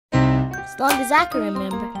As long as I can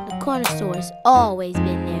remember, the corner store has always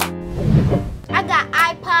been there. I got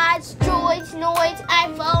iPods, Droids, Noids,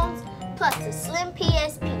 iPhones, plus the slim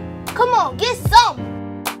PSP. Come on, get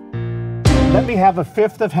some! Let me have a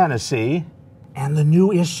fifth of Hennessy and the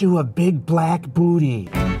new issue of Big Black Booty.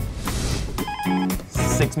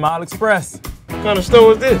 6 Mile Express. What kind of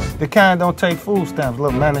store is this? The kind don't take food stamps,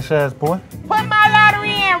 little mannish ass boy. Put my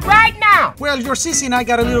lottery in right now! Well, your sissy and I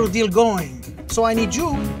got a little deal going, so I need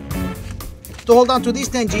you to hold on to these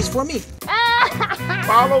 10 G's for me.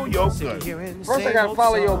 Follow your gut. First I gotta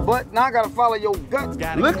follow your butt, now I gotta follow your gut.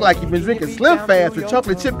 Look like you've been drinking Slim Fast with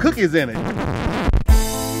chocolate chip cookies in it.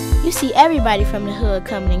 You see everybody from the hood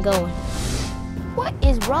coming and going. What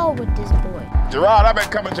is wrong with this boy? Gerard, I've been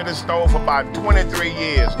coming to this store for about 23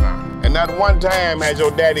 years now. And not one time has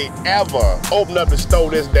your daddy ever opened up the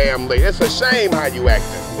store this damn late. It's a shame how you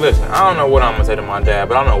acting. Listen, I don't know what I'm gonna say to my dad,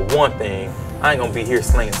 but I know one thing. I ain't gonna be here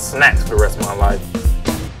slinging snacks for the rest of my life.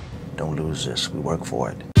 Don't lose this. We work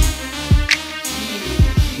for it.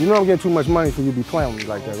 You know I'm getting too much money for you to be playing with me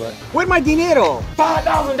like that, right? Where's my dinero?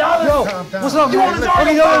 $5,000? Yo, what's up, man?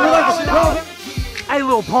 Hey,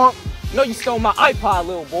 little punk. No, you stole my iPod,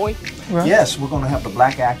 little boy. Right. Yes, we're gonna have the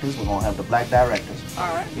black actors. We're gonna have the black directors.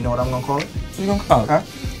 All right. You know what I'm gonna call it? What you gonna call it? Huh?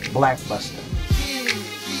 Blackbuster.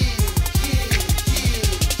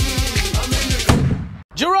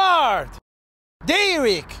 Gerard!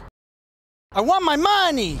 Derek! I want my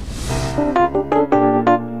money!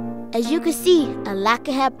 As you can see, a lot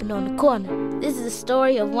can happen on the corner. This is the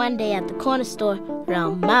story of one day at the corner store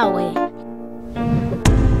around my way.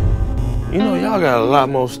 You know, y'all got a lot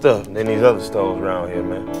more stuff than these other stores around here,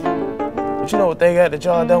 man. But you know what they got that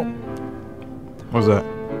y'all don't? What's that?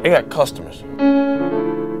 They got customers.